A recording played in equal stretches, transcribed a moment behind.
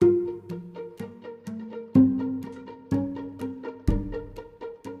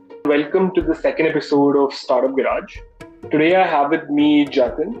Welcome to the second episode of Startup Garage. Today I have with me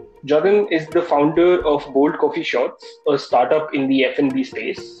Jatin. Jatin is the founder of Bolt Coffee Shots, a startup in the F&B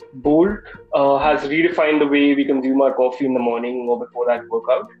space. Bolt has redefined the way we consume our coffee in the morning or before that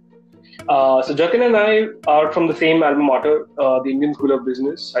workout. So Jatin and I are from the same alma mater, the Indian School of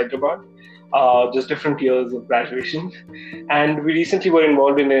Business, Hyderabad. Just different years of graduation. And we recently were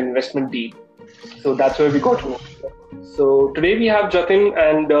involved in an investment deal. So that's where we got to know. So today we have Jatin,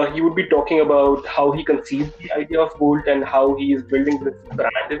 and he would be talking about how he conceived the idea of Bolt and how he is building this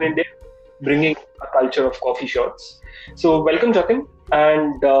brand in India, bringing a culture of coffee shots. So welcome, Jatin.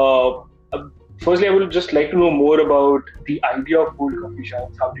 And firstly, I would just like to know more about the idea of Bolt Coffee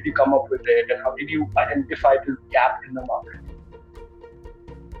Shots. How did you come up with it, and how did you identify this gap in the market?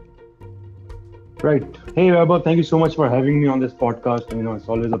 Right. Hey, Vaibhav, thank you so much for having me on this podcast. It's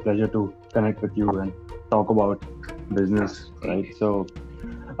always a pleasure to connect with you and talk about business, right? So,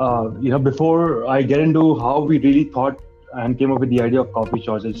 before I get into how we really thought and came up with the idea of coffee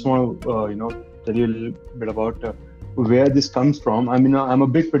shots, I just want to, tell you a little bit about where this comes from. I'm a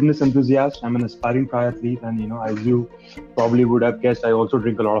big fitness enthusiast. I'm an aspiring triathlete, and as you probably would have guessed, I also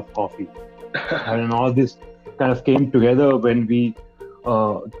drink a lot of coffee. And all this kind of came together when we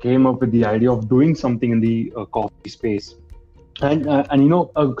came up with the idea of doing something in the coffee space.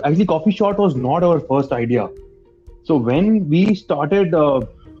 Actually, Coffee Shot was not our first idea. So when we started,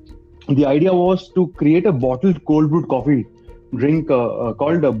 the idea was to create a bottled cold brewed coffee drink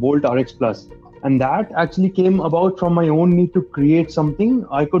called Bolt RX Plus. And that actually came about from my own need to create something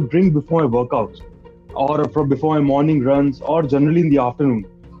I could drink before my workouts, or before my morning runs, or generally in the afternoon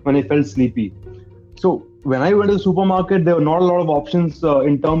when I felt sleepy. So when I went to the supermarket, there were not a lot of options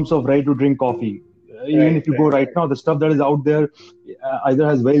in terms of ready to drink coffee. Even if you go right now, the stuff that is out there either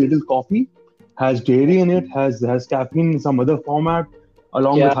has very little coffee, has dairy in it, has caffeine in some other format,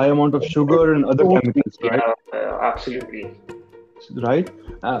 along with high amount of sugar and other chemicals, right? Absolutely. Right.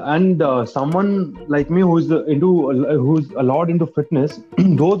 And someone like me who's a lot into fitness,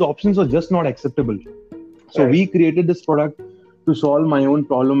 those options are just not acceptable. So we created this product to solve my own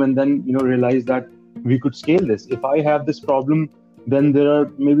problem, and then realized that we could scale this. If I have this problem, then there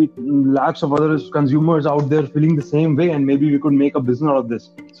are maybe lakhs of other consumers out there feeling the same way, and maybe we could make a business out of this.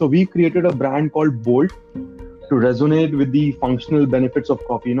 So we created a brand called Bolt to resonate with the functional benefits of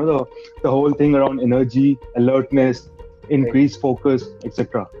coffee. The whole thing around energy, alertness, increased focus,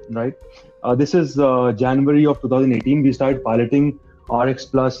 etc. Right? This is January of 2018. We started piloting RX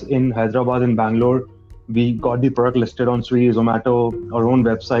Plus in Hyderabad and Bangalore. We got the product listed on Swiggy, Zomato, our own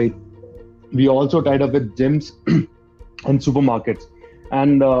website. We also tied up with gyms and supermarkets.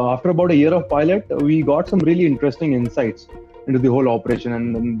 And after about a year of pilot, we got some really interesting insights into the whole operation.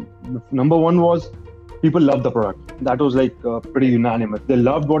 And number one was people loved the product. That was pretty unanimous. They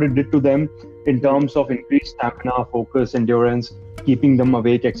loved what it did to them in terms of increased stamina, focus, endurance, keeping them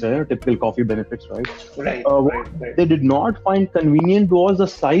awake, etc. Typical coffee benefits, right? Right. They did not find convenient was the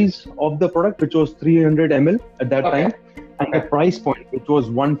size of the product, which was 300 ml at that time, and the price point, which was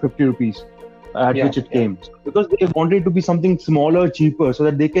 150 rupees. At which it came, because they wanted to be something smaller, cheaper, so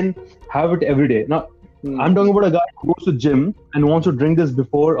that they can have it every day. Now, I'm talking about a guy who goes to gym and wants to drink this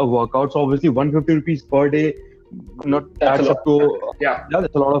before a workout. So obviously, 150 rupees per day, adds up to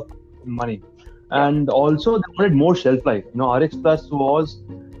that's a lot of money. And also, they wanted more shelf life. RX Plus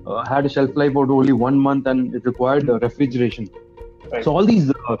had a shelf life of only 1 month, and it required refrigeration. Right. So all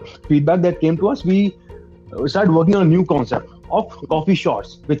these feedback that came to us, we started working on a new concept of coffee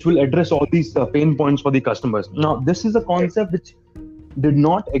shots, which will address all these pain points for the customers. Now, this is a concept which did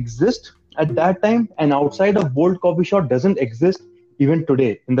not exist at that time, and outside of Bolt Coffee Shot doesn't exist even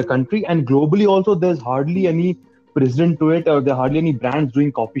today in the country, and globally also there's hardly any precedent to it, or there are hardly any brands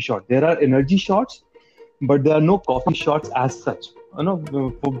doing coffee shot. There are energy shots, but there are no coffee shots as such.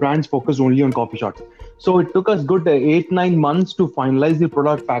 For brands focused only on coffee shots. So it took us good 8-9 months to finalize the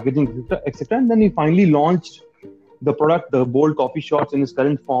product packaging, etc. And then we finally launched the product, the Bolt Coffee Shots, in its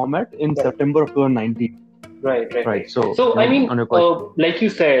current format in September of 2019. Right. So like you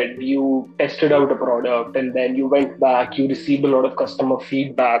said, you tested out a product, and then you went back, you received a lot of customer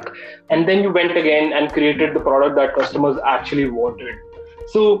feedback, and then you went again and created the product that customers actually wanted.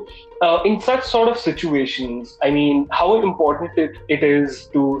 So in such sort of situations, how important it is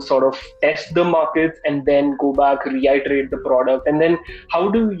to sort of test the markets and then go back, reiterate the product, and then how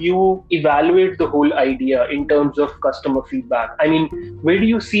do you evaluate the whole idea in terms of customer feedback? Where do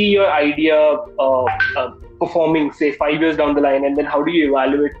you see your idea performing, say, 5 years down the line, and then how do you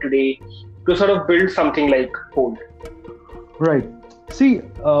evaluate today to sort of build something like Bolt? Right. See,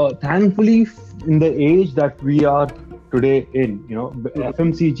 thankfully, in the age that we are today in.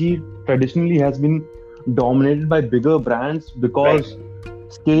 FMCG traditionally has been dominated by bigger brands because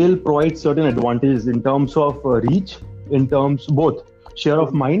scale provides certain advantages in terms of reach, in terms both share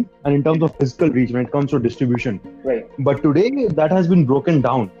of mind and in terms of physical reach when it comes to distribution. Right. But today that has been broken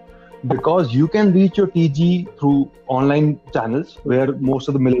down because you can reach your TG through online channels where most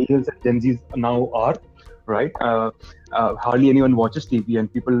of the millennials and Gen Zs now are, right? Hardly anyone watches TV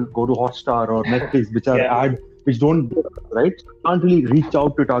and people go to Hotstar or Netflix, which are which don't, right? You can't really reach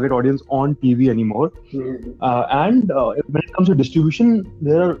out to target audience on TV anymore. And when it comes to distribution,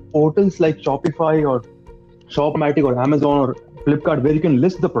 there are portals like Shopify or Shopmatic or Amazon or Flipkart where you can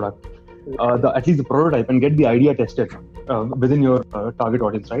list the product, at least the prototype, and get the idea tested within your target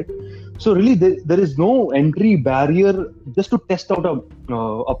audience, right? So really, there is no entry barrier just to test out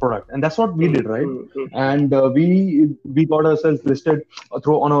a product, and that's what we did, right? And we got ourselves listed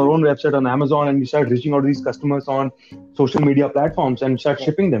on our own website on Amazon, and we started reaching out to these customers on social media platforms and start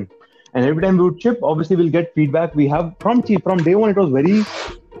shipping them. And every time we would ship, obviously we'll get feedback. We have from day one, it was very.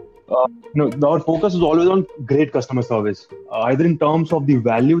 Our focus is always on great customer service, either in terms of the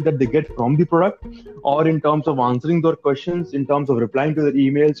value that they get from the product or in terms of answering their questions, in terms of replying to their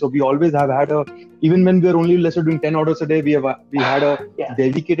emails. So we always have had even when we're only, let's say, doing 10 orders a day, we had a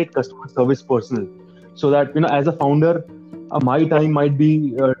dedicated customer service personnel. So that, as a founder, my time might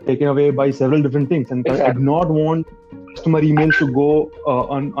be taken away by several different things. And I do not want customer emails to go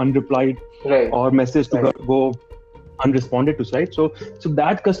unreplied or message to go unresponded to, right? So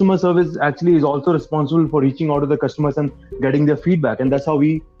that customer service actually is also responsible for reaching out to the customers and getting their feedback, and that's how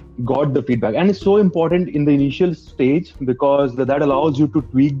we got the feedback. And it's so important in the initial stage because that allows you to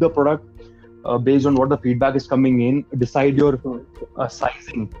tweak the product based on what the feedback is coming in, decide your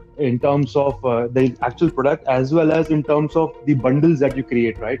sizing in terms of the actual product as well as in terms of the bundles that you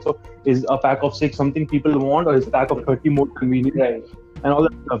create, right? So is a pack of 6 something people want, or is a pack of 30 more convenient, and all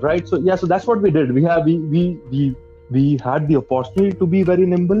that stuff, right? So so that's what we did. We had the opportunity to be very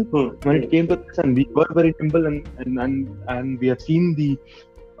nimble when it came to this, and we were very nimble, and we have seen the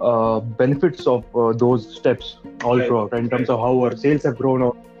benefits of those steps all throughout, in terms of how our sales have grown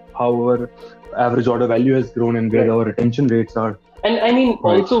or how our average order value has grown and where our retention rates are. And I mean,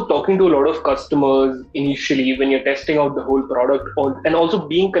 also talking to a lot of customers initially when you're testing out the whole product, and also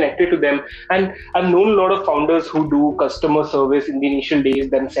being connected to them. And I've known a lot of founders who do customer service in the initial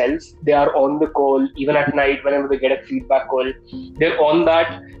days themselves. They are on the call, even at night, whenever they get a feedback call. They're on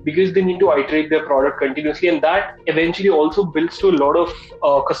that because they need to iterate their product continuously. And that eventually also builds to a lot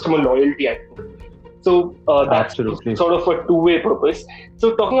of customer loyalty, I think. So that's Absolutely. sort of a two-way purpose.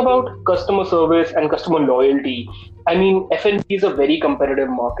 So talking about customer service and customer loyalty, I mean, F&B is a very competitive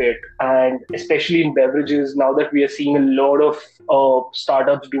market, and especially in beverages, now that we are seeing a lot of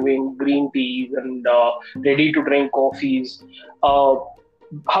startups doing green teas and ready-to-drink coffees.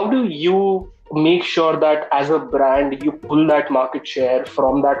 How do you make sure that as a brand, you pull that market share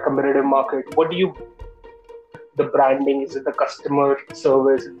from that competitive market? What do you the branding? Is it the customer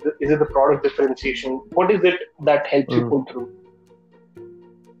service? Is it the product differentiation? What is it that helps you pull through?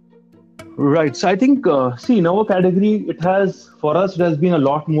 Right. So I think, in our category, it has been a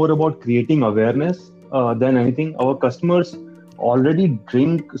lot more about creating awareness than anything. Our customers already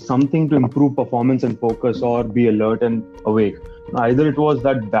drink something to improve performance and focus or be alert and awake. Either it was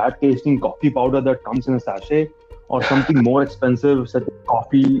that bad tasting coffee powder that comes in a sachet, or something more expensive, such as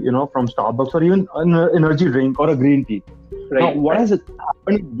coffee, from Starbucks, or even an energy drink or a green tea. Right. Now, what has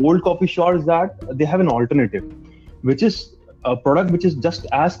happened in Bold Coffee Shop is that they have an alternative, which is a product which is just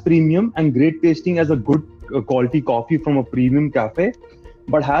as premium and great tasting as a good quality coffee from a premium cafe,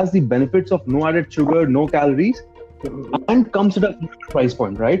 but has the benefits of no added sugar, no calories, and comes at a price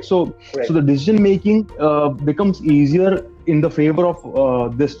point, right? So the decision making becomes easier in the favor of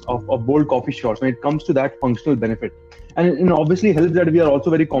Bold Coffee Shops when it comes to that functional benefit. And it obviously helps that we are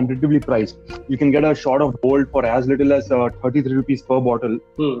also very competitively priced. You can get a shot of Bold for as little as 33 rupees per bottle,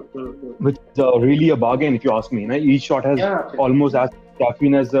 which is really a bargain if you ask me. Each shot has almost as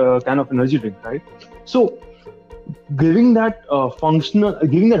caffeine as a can of energy drink, right? So giving that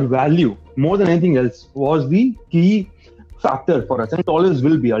giving that value more than anything else was the key factor for us, and it always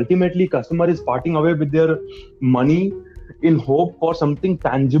will be. Ultimately, customer is parting away with their money in hope for something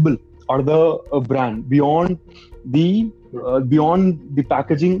tangible or the brand beyond the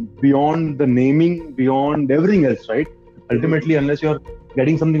packaging, beyond the naming, beyond everything else, right? Ultimately, unless you're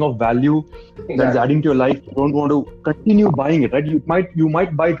getting something of value that's adding to your life, you don't want to continue buying it, right? You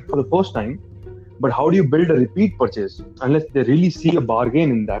might buy it for the first time, but how do you build a repeat purchase unless they really see a bargain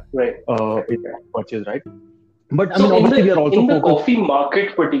in that purchase, right? But I So mean, obviously, we are also in the focused. coffee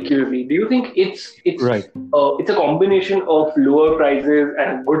market particularly, do you think Right. it's a combination of lower prices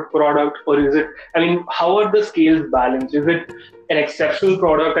and good product, or is it? I mean, how are the scales balanced? Is it an exceptional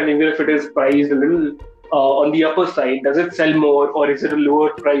product, and even if it is priced a little on the upper side, does it sell more, or is it a lower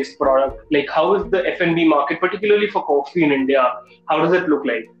priced product? Like, how is the F&B market, particularly for coffee in India? How does it look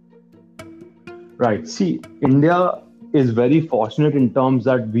like? Right. See, India is very fortunate in terms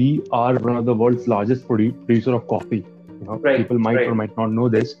that we are one of the world's largest producer of coffee. Right, People might right. or might not know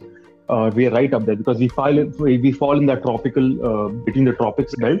this. We are right up there because we fall in that tropical between the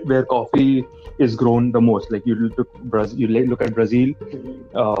tropics belt where coffee is grown the most. Like you look at Brazil,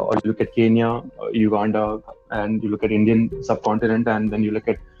 or you look at Kenya, Uganda, and you look at Indian subcontinent, and then you look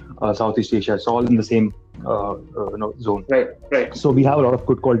at Southeast Asia. It's all in the same zone. Right, right. So we have a lot of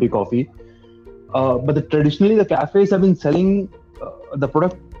good quality coffee. But traditionally, the cafes have been selling the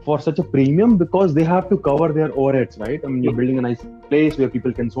product for such a premium because they have to cover their overheads, right? I mean, you're building a nice place where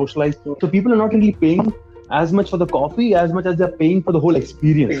people can socialize. So people are not really paying as much for the coffee as much as they're paying for the whole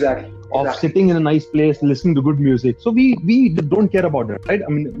experience of sitting in a nice place, listening to good music. So we don't care about that, right? I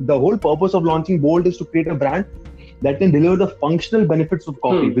mean, the whole purpose of launching Bolt is to create a brand that can deliver the functional benefits of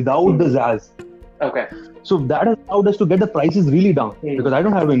coffee without the zazz. Okay. So that has allowed us to get the prices really down because I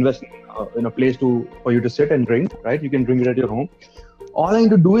don't have to invest in a place for you to sit and drink, right? You can drink it at your home. All I need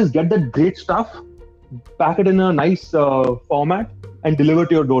to do is get that great stuff, pack it in a nice format, and deliver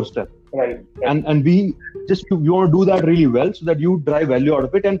to your doorstep. Right. And we want to do that really well so that you drive value out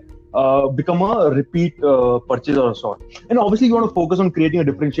of it and become a repeat purchaser or sort. And obviously, you want to focus on creating a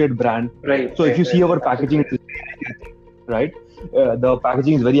differentiated brand. Right. So if you see our packaging, right? The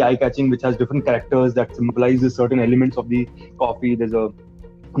packaging is very eye-catching, which has different characters that symbolizes certain elements of the coffee. There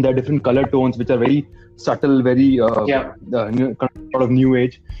are different color tones which are very subtle, very sort of new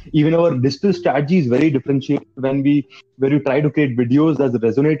age. Even our digital strategy is very differentiated when we try to create videos that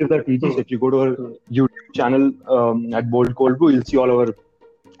resonate with our TGs. If you go to our YouTube channel at Bolt Cold Brew, you'll see all our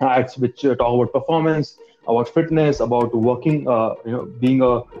ads which talk about performance, about fitness, about working, being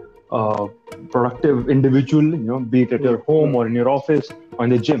a productive individual, be it at your home or in your office or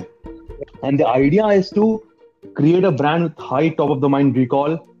in the gym. And the idea is to create a brand with high top of the mind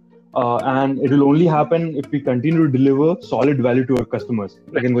recall, and it will only happen if we continue to deliver solid value to our customers.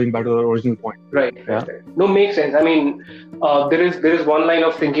 Again, going back to our original point. Right. No, makes sense. I mean, there is one line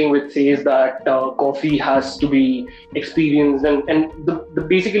of thinking which says that coffee has to be experienced, and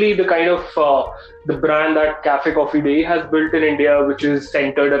basically the kind of the brand that Cafe Coffee Day has built in India, which is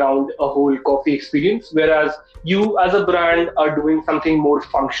centered around a whole coffee experience, whereas you as a brand are doing something more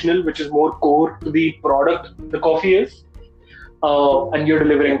functional, which is more core to the product the coffee is. And you're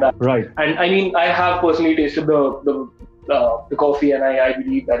delivering that. Right. And I mean, I have personally tasted the coffee, and I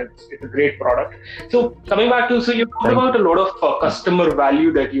believe that it's a great product. So coming back to, so you talked about a lot of customer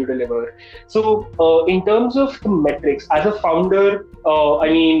value that you deliver. So in terms of the metrics, as a founder, I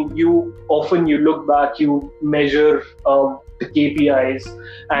mean, you look back, you measure the KPIs,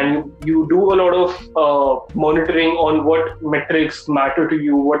 and you do a lot of monitoring on what metrics matter to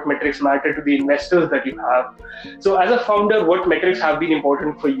you, what metrics matter to the investors that you have. So as a founder, what metrics have been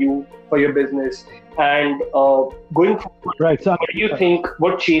important for you, for your business? And going forward, right. So, what do you think,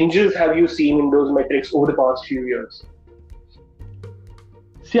 what changes have you seen in those metrics over the past few years?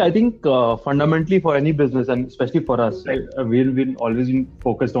 See, I think fundamentally for any business, and especially for us, we've always been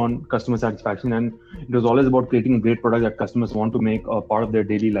focused on customer satisfaction, and it was always about creating a great product that customers want to make a part of their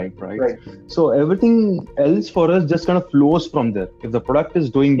daily life, right? So everything else for us just kind of flows from there. If the product is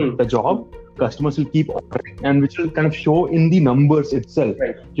doing the job, customers will keep ordering, and which will kind of show in the numbers itself.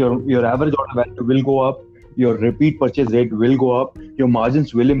 Right. Your average order value will go up, your repeat purchase rate will go up, your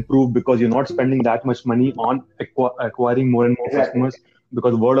margins will improve because you're not spending that much money on acquiring more and more customers,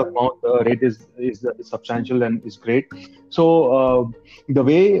 because word of mouth rate is substantial and is great. So the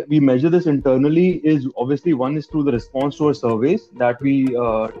way we measure this internally is obviously one is through the response to our surveys that we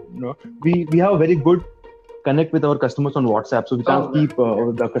have a very good connect with our customers on WhatsApp, so we can keep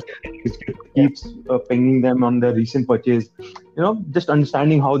the customer keeps pinging them on their recent purchase, just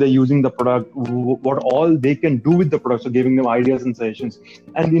understanding how they're using the product, what all they can do with the product, so giving them ideas and suggestions.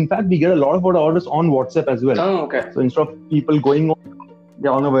 And in fact, we get a lot of our orders on WhatsApp as well. So instead of people going on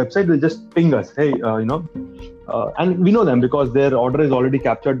our website, they just ping us, hey, and we know them because their order is already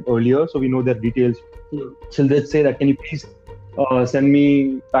captured earlier, so we know their details. So let's say that, can you please send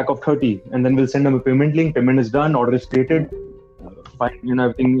me pack of 30, and then we'll send them a payment link. Payment is done, order is created, fine,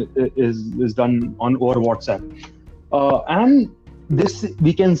 everything is done over WhatsApp. And this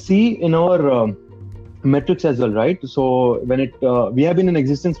we can see in our metrics as well, right? So when we have been in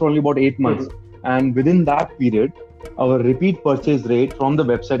existence for only about 8 months. and within that period, our repeat purchase rate from the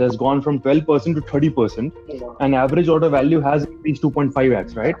website has gone from 12% to 30%, and average order value has increased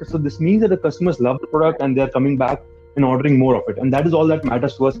 2.5x, right? So this means that the customers love the product and they're coming back and ordering more of it, and that is all that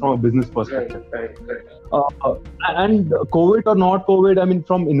matters to us from a business perspective. And COVID or not COVID, I mean,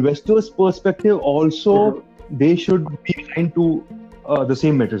 from investors' perspective, also they should be aligned to the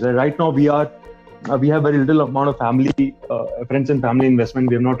same metrics. Right now, we have very little amount of family, friends and family investment.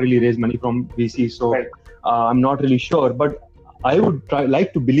 We have not really raised money from VC, so I'm not really sure. But I would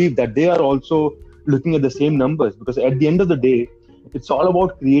like to believe that they are also looking at the same numbers, because at the end of the day, it's all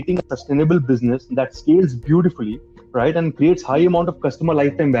about creating a sustainable business that scales beautifully, right, and creates high amount of customer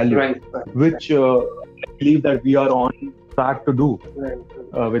lifetime value, which I believe that we are on track to do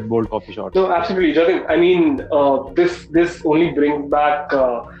with Bolt Coffee Shots. No, absolutely, Jatin. I mean, this only brings back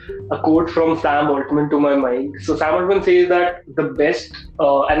a quote from Sam Altman to my mind. So Sam Altman says that the best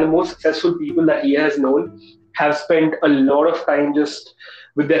and the most successful people that he has known have spent a lot of time just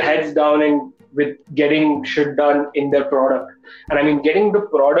with their heads down and with getting shit done in their product. And I mean, getting the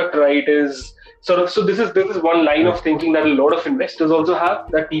product right is sort of, so this is one line of thinking that a lot of investors also have,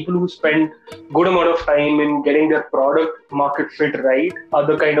 that people who spend good amount of time in getting their product market fit right are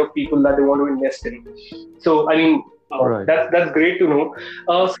the kind of people that they want to invest in. So I mean, that's great to know.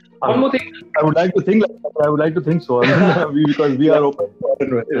 One more thing. I would like to think so. Because we are open for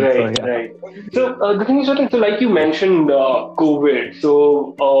investors. Right. So the thing is, so like you mentioned, COVID.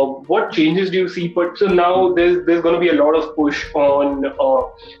 So what changes do you see? So now there's going to be a lot of push on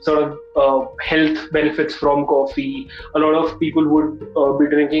sort of health benefits from coffee. A lot of people would be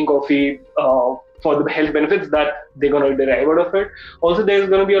drinking coffee for the health benefits that they're going to derive out of it. Also, there's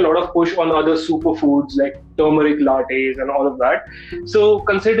going to be a lot of push on other superfoods like turmeric lattes and all of that. So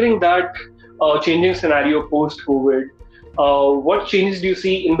considering that changing scenario post-COVID, what changes do you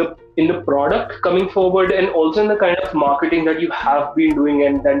see in the product coming forward, and also in the kind of marketing that you have been doing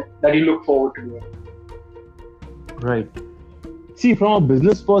and then that you look forward to doing? Right. See, from a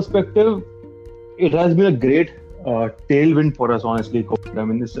business perspective, it has been a great tailwind for us, honestly. I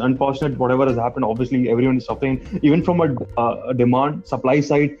mean, it's unfortunate whatever has happened. Obviously, everyone is suffering. Even from a demand supply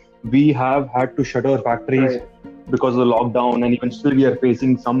side, we have had to shut our factories because of the lockdown, and even still we are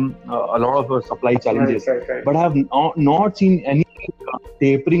facing a lot of supply challenges. But I have not seen any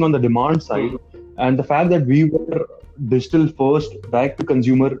tapering on the demand side, and the fact that we were digital first, direct to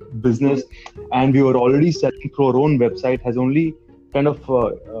consumer business, and we were already selling through our own website has only kind of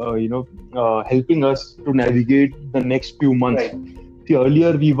helping us to navigate the next few months. See,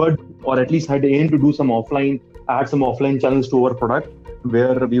 earlier we were, or at least had aim to do add some offline channels to our product,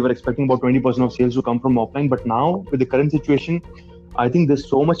 where we were expecting about 20% of sales to come from offline. But now with the current situation, I think there's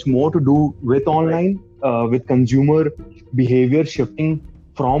so much more to do with online, with consumer behavior shifting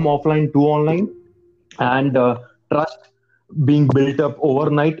from offline to online, and trust being built up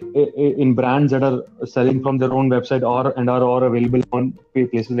overnight in brands that are selling from their own website or available on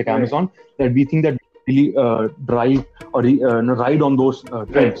places like Amazon, that we think that really drive or ride on those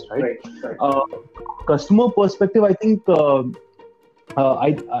trends, right? Customer perspective, I think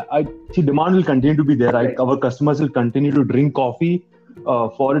I see demand will continue to be there. Our customers will continue to drink coffee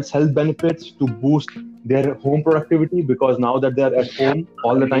for its health benefits, to boost their home productivity, because now that they're at home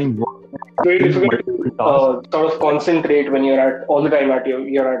all the time, very difficult to sort of concentrate when you're all the time at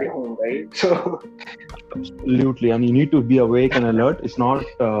your home, right? So absolutely, and you need to be awake and alert. It's not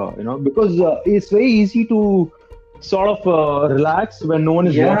because it's very easy to sort of relax when no one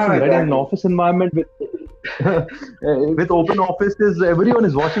is watching. Right? In an office environment with open offices, everyone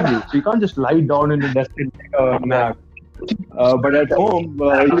is watching you, so you can't just lie down in the desk and take a nap. But at home,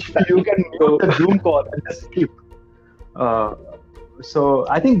 you can mute the Zoom call and just sleep. So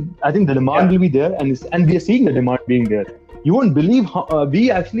I think the demand will be there, and we are seeing the demand being there. You won't believe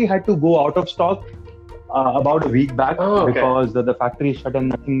we actually had to go out of stock about a week back because the factory is shut,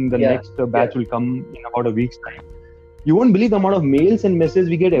 and I think the next batch will come in about a week's time. You won't believe the amount of mails and messages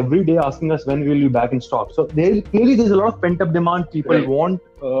we get every day asking us when we will be back in stock. So there's a lot of pent-up demand. People want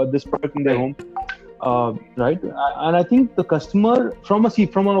this product in their home. Right, and I think the customer from a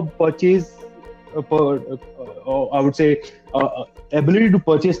purchase, I would say, ability to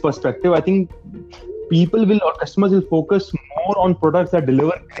purchase perspective, I think customers will focus more on products that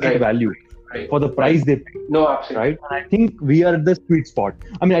deliver great value for the price they pay. No, absolutely. Right, and I think we are at the sweet spot.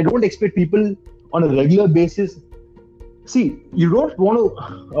 I mean, I don't expect people on a regular basis. See, you don't want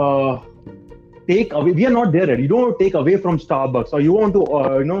to take away. We are not there yet. You don't want to take away from Starbucks, or you want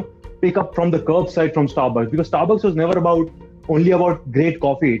to pick up from the curbside from Starbucks, because Starbucks was never only about great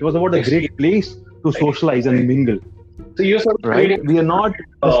coffee. It was about a great place to socialize and mingle. So you're sort of right? creating We are not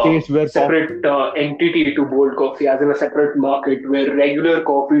the states where separate entity to Bold Coffee, as in a separate market where regular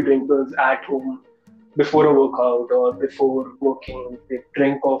coffee drinkers at home before a workout or before working, they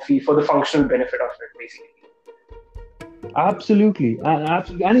drink coffee for the functional benefit of it, basically. absolutely,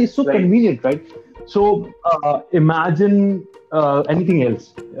 absolutely, and it's so Right. convenient, right? So imagine anything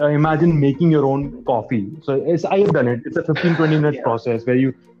else. Imagine making your own coffee. So I have done it. It's a 15-20 minute Yeah. process where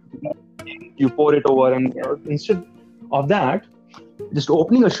you pour it over, and instead of that, just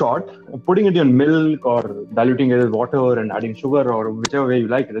opening a shot, putting it in milk or diluting it with water and adding sugar or whichever way you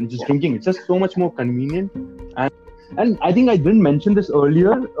like it, and just drinking. It's just so much more convenient. And I think I didn't mention this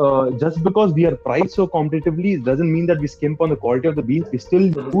earlier. Just because we are priced so competitively, it doesn't mean that we skimp on the quality of the beans. We still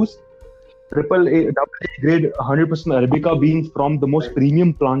use triple A, double A grade, 100% Arabica beans from the most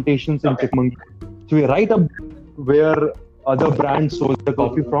premium plantations in Chikmagalur. So we're right up where other brands source the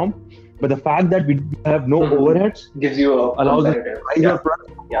coffee from. But the fact that we have no overheads gives you allows us to price our product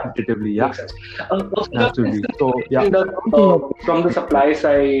competitively. Yeah, makes sense. absolutely. So yeah, From the supply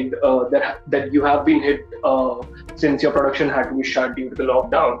side, that you have been hit since your production had to be shut due to the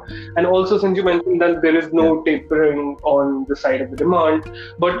lockdown, and also since you mentioned that there is no tapering on the side of the demand.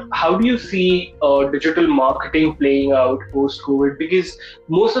 But how do you see digital marketing playing out post-COVID? Because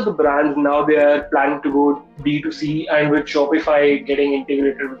most of the brands now, they are planning to go D2C, and with Shopify getting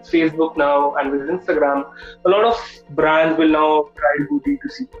integrated with Facebook now and with Instagram, a lot of brands will now try to go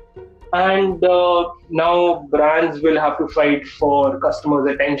D2C. And now brands will have to fight for customers'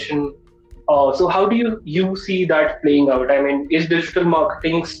 attention. So how do you see that playing out? I mean, is digital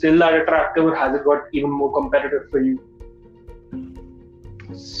marketing still that attractive, or has it got even more competitive for you?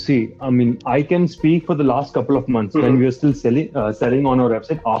 See, I mean, I can speak for the last couple of months when we were still selling on our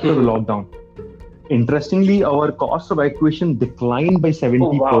website after the lockdown. Interestingly, our cost of acquisition declined by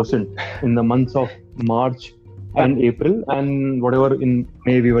 70% in the months of March and April, and whatever in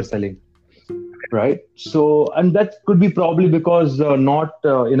May we were selling. Right. So, and that could be probably because not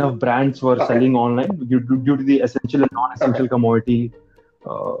enough brands were selling online due to the essential and non-essential commodity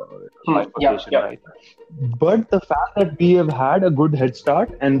bifurcation, right? But the fact that we have had a good head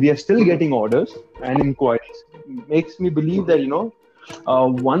start and we are still getting orders and inquiries makes me believe that,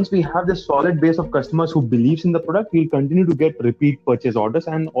 once we have this solid base of customers who believes in the product, we'll continue to get repeat purchase orders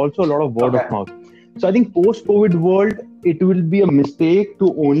and also a lot of word of mouth. So I think post-COVID world, it will be a mistake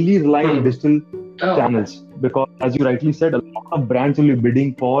to only rely on digital channels, because as you rightly said, a lot of brands will be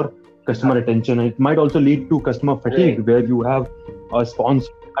bidding for customer attention, and it might also lead to customer fatigue, where you have a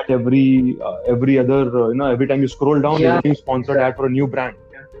sponsor at every other, every time you scroll down, there's a new sponsored ad for a new brand.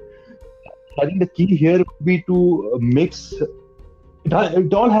 I think the key here would be to mix.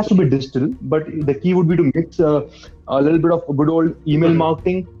 It all has to be digital, but the key would be to mix a little bit of good old email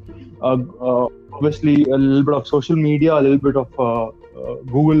marketing, obviously a little bit of social media, a little bit of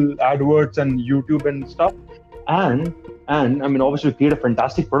Google AdWords and YouTube and stuff, and I mean, obviously create a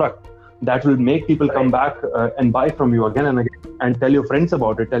fantastic product that will make people come back and buy from you again and again, and tell your friends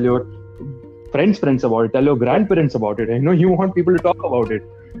about it, tell your friends about it, tell your grandparents about it. You want people to talk about it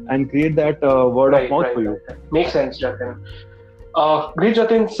and create that word of mouth for you. Makes sense, Jatin. Great,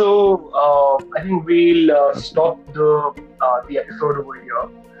 Jatin. So I think we'll stop the episode over here.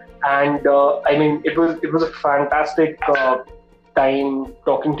 And I mean, it was a fantastic time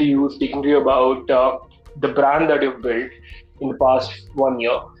talking to you, speaking to you about the brand that you've built in the past 1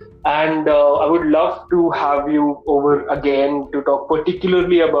 year. And I would love to have you over again to talk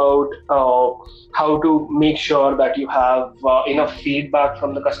particularly about how to make sure that you have enough feedback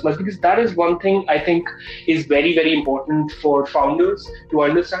from the customers, because that is one thing I think is very, very important for founders to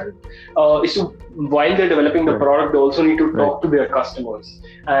understand. Is to, while they're developing the product, they also need to talk to their customers.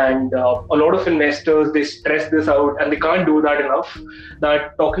 And a lot of investors, they stress this out, and they can't do that enough.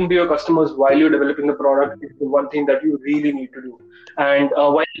 That talking to your customers while you're developing the product is the one thing that you really need to do. And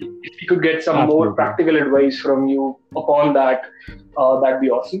if you could get some more practical advice from you upon that, that'd be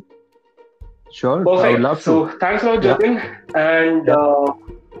awesome. Sure. Perfect. I would love to. So thanks a lot, Jatin. And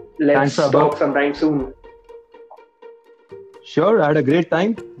let's talk sometime soon. Sure. I had a great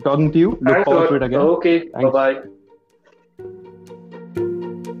time talking to you. Look forward to it again. Okay. Bye-bye.